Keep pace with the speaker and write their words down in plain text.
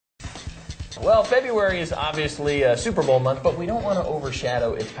Well, February is obviously a Super Bowl month, but we don't want to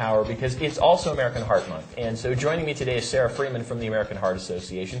overshadow its power because it's also American Heart Month. And so joining me today is Sarah Freeman from the American Heart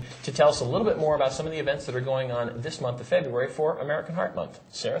Association to tell us a little bit more about some of the events that are going on this month of February for American Heart Month.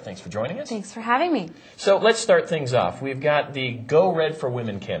 Sarah, thanks for joining us. Thanks for having me. So let's start things off. We've got the Go Red for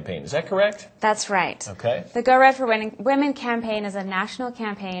Women campaign. Is that correct? That's right. Okay. The Go Red for Women campaign is a national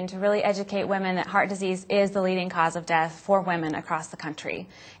campaign to really educate women that heart disease is the leading cause of death for women across the country.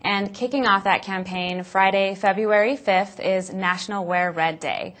 And kicking off that campaign, Friday, February 5th, is National Wear Red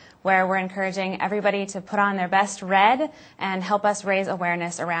Day, where we're encouraging everybody to put on their best red and help us raise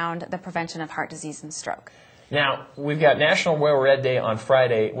awareness around the prevention of heart disease and stroke. Now, we've got National Wear Red Day on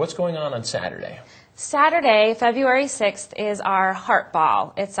Friday. What's going on Saturday? Saturday, February 6th, is our Heart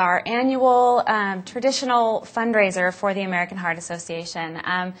Ball. It's our annual traditional fundraiser for the American Heart Association.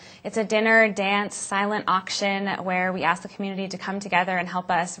 It's a dinner, dance, silent auction where we ask the community to come together and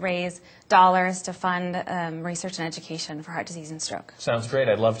help us raise dollars to fund research and education for heart disease and stroke. Sounds great.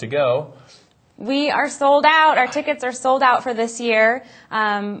 I'd love to go. We are sold out. Our tickets are sold out for this year.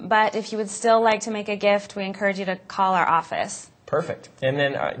 But if you would still like to make a gift, we encourage you to call our office. Perfect. And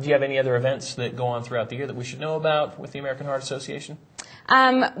then do you have any other events that go on throughout the year that we should know about with the American Heart Association?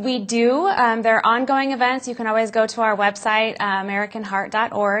 We do. There are ongoing events. You can always go to our website,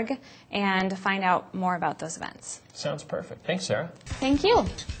 americanheart.org, and find out more about those events. Sounds perfect. Thanks, Sarah. Thank you.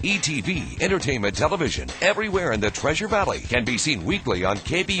 ETV Entertainment Television everywhere in the Treasure Valley can be seen weekly on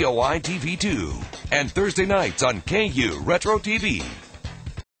KBOI TV2 and Thursday nights on KU Retro TV.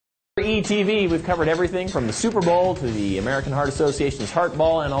 For ETV, we've covered everything from the Super Bowl to the American Heart Association's Heart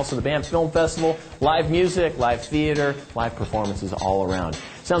Ball and also the Banff Film Festival, live music, live theater, live performances all around.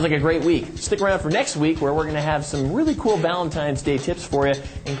 Sounds like a great week. Stick around for next week where we're going to have some really cool Valentine's Day tips for you,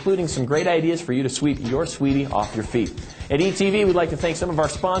 including some great ideas for you to sweep your sweetie off your feet. At ETV, we'd like to thank some of our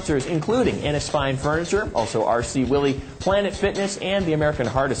sponsors, including Ennis Fine Furniture, also RC Willey, Planet Fitness, and the American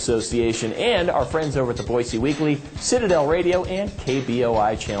Heart Association, and our friends over at the Boise Weekly, Citadel Radio, and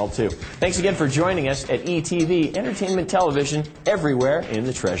KBOI Channel 2. Thanks again for joining us at ETV Entertainment Television, everywhere in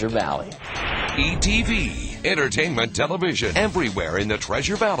the Treasure Valley. ETV Entertainment Television everywhere in the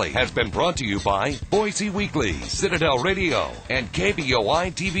Treasure Valley has been brought to you by Boise Weekly, Citadel Radio, and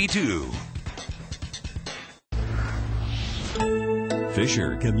KBOI TV2.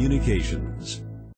 Fisher Communications.